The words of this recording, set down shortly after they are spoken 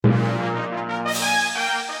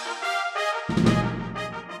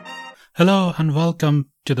Hello and welcome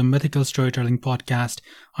to the Mythical Storytelling Podcast.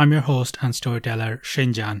 I'm your host and storyteller,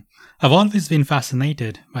 Shinjan. I've always been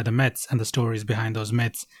fascinated by the myths and the stories behind those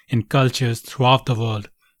myths in cultures throughout the world.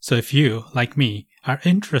 So if you, like me, are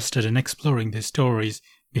interested in exploring these stories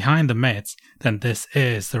behind the myths, then this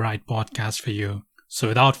is the right podcast for you. So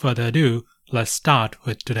without further ado, let's start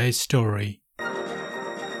with today's story.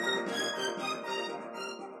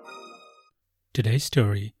 Today's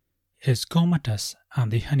story is Comatas and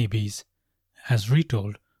the Honeybees, as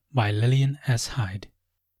retold by Lillian S. Hyde.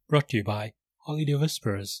 Brought to you by Holiday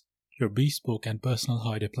Whisperers, your bespoke and personal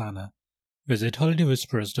holiday planner. Visit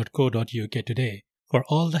holidaywhisperers.co.uk today for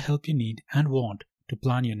all the help you need and want to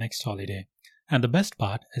plan your next holiday. And the best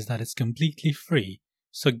part is that it's completely free,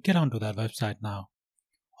 so get onto that website now.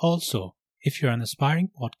 Also, if you're an aspiring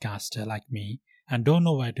podcaster like me and don't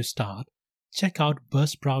know where to start, check out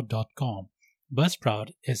buzzsprout.com.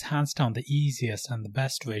 Buzzsprout is hands down the easiest and the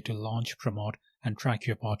best way to launch, promote, and track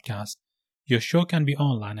your podcast. Your show can be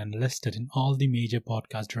online and listed in all the major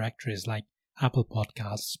podcast directories like Apple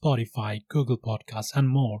Podcasts, Spotify, Google Podcasts, and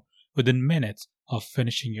more within minutes of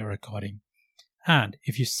finishing your recording. And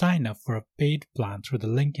if you sign up for a paid plan through the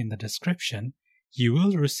link in the description, you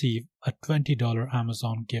will receive a $20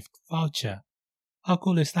 Amazon gift voucher. How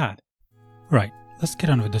cool is that? Right, let's get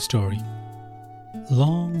on with the story.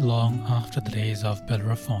 Long after the days of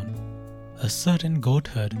Bellerophon, a certain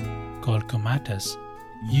goatherd called Comatas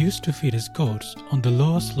used to feed his goats on the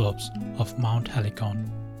lower slopes of Mount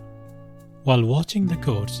Helicon. While watching the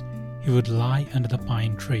goats, he would lie under the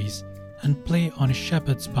pine trees and play on a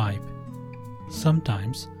shepherd's pipe.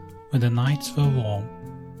 Sometimes, when the nights were warm,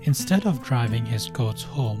 instead of driving his goats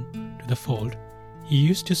home to the fold, he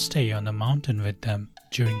used to stay on the mountain with them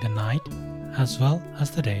during the night as well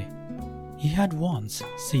as the day. He had once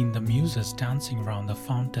seen the Muses dancing around the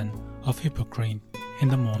fountain of Hippocrene in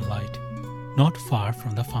the moonlight. Not far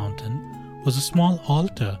from the fountain was a small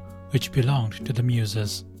altar which belonged to the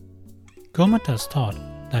Muses. Comatas thought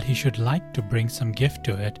that he should like to bring some gift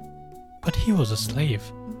to it, but he was a slave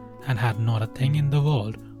and had not a thing in the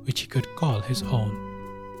world which he could call his own.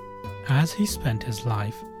 As he spent his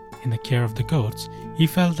life in the care of the goats, he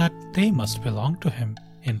felt that they must belong to him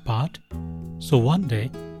in part. So one day,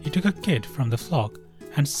 he took a kid from the flock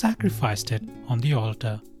and sacrificed it on the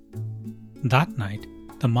altar. That night,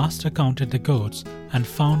 the master counted the goats and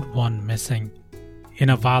found one missing. In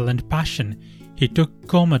a violent passion, he took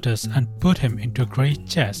Comatas and put him into a great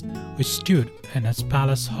chest which stood in his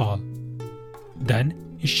palace hall.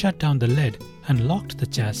 Then he shut down the lid and locked the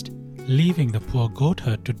chest, leaving the poor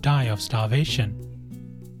goatherd to die of starvation.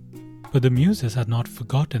 But the Muses had not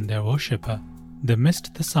forgotten their worshipper. They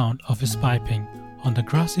missed the sound of his piping on the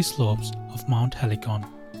grassy slopes of Mount Helicon.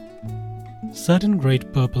 Certain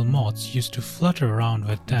great purple moths used to flutter around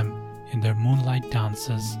with them in their moonlight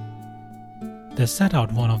dances. They set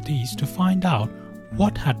out one of these to find out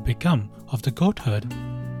what had become of the goatherd.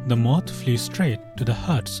 The moth flew straight to the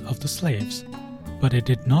huts of the slaves, but it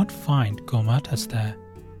did not find Comatas there.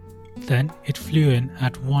 Then it flew in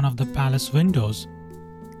at one of the palace windows.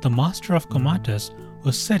 The master of Comatas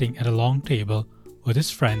was sitting at a long table with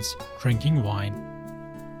his friends drinking wine.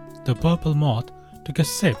 The purple moth took a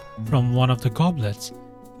sip from one of the goblets.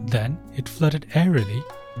 Then it fluttered airily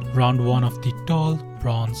round one of the tall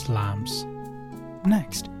bronze lamps.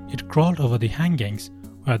 Next, it crawled over the hangings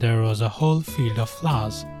where there was a whole field of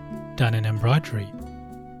flowers done in embroidery.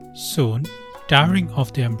 Soon, tiring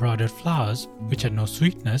of the embroidered flowers, which had no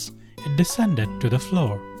sweetness, it descended to the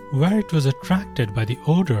floor, where it was attracted by the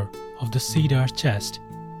odor of the cedar chest.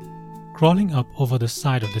 Crawling up over the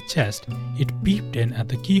side of the chest, it peeped in at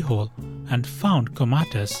the keyhole and found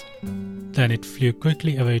Comatas. Then it flew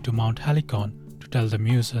quickly away to Mount Helicon to tell the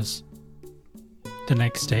Muses. The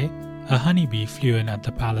next day, a honeybee flew in at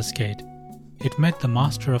the palace gate. It met the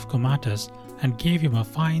master of Comatas and gave him a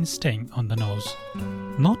fine sting on the nose.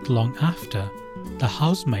 Not long after, the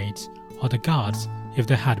housemaids or the guards, if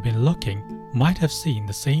they had been looking, might have seen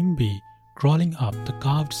the same bee crawling up the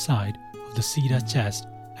carved side of the cedar chest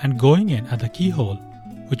and going in at the keyhole,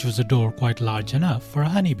 which was a door quite large enough for a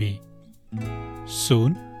honeybee.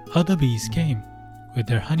 Soon, other bees came, with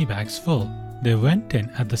their honeybags full. They went in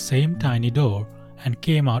at the same tiny door and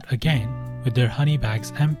came out again with their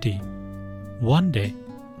honeybags empty. One day,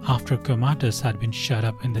 after Comatas had been shut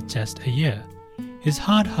up in the chest a year, his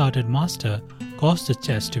hard-hearted master caused the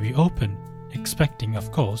chest to be opened, expecting,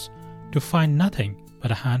 of course, to find nothing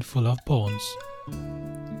but a handful of bones.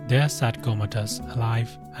 There sat Comatas,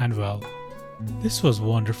 alive and well. This was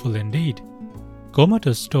wonderful indeed.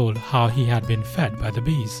 Comatas told how he had been fed by the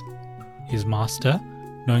bees. His master,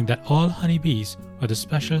 knowing that all honeybees were the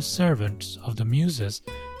special servants of the Muses,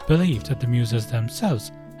 believed that the Muses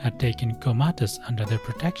themselves had taken Comatas under their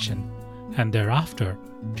protection and thereafter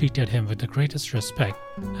treated him with the greatest respect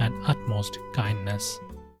and utmost kindness.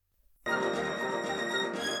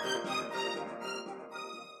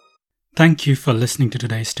 Thank you for listening to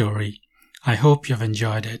today's story. I hope you've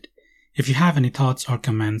enjoyed it. If you have any thoughts or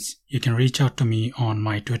comments, you can reach out to me on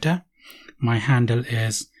my Twitter. My handle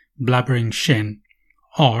is blabberingshin,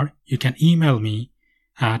 or you can email me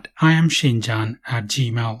at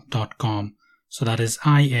iamshinjan@gmail.com. So that is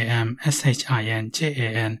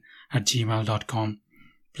iamshinjan@gmail.com.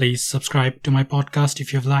 Please subscribe to my podcast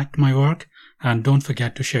if you've liked my work, and don't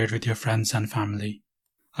forget to share it with your friends and family.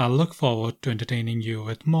 I'll look forward to entertaining you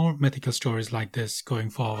with more mythical stories like this going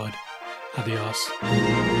forward. Adios.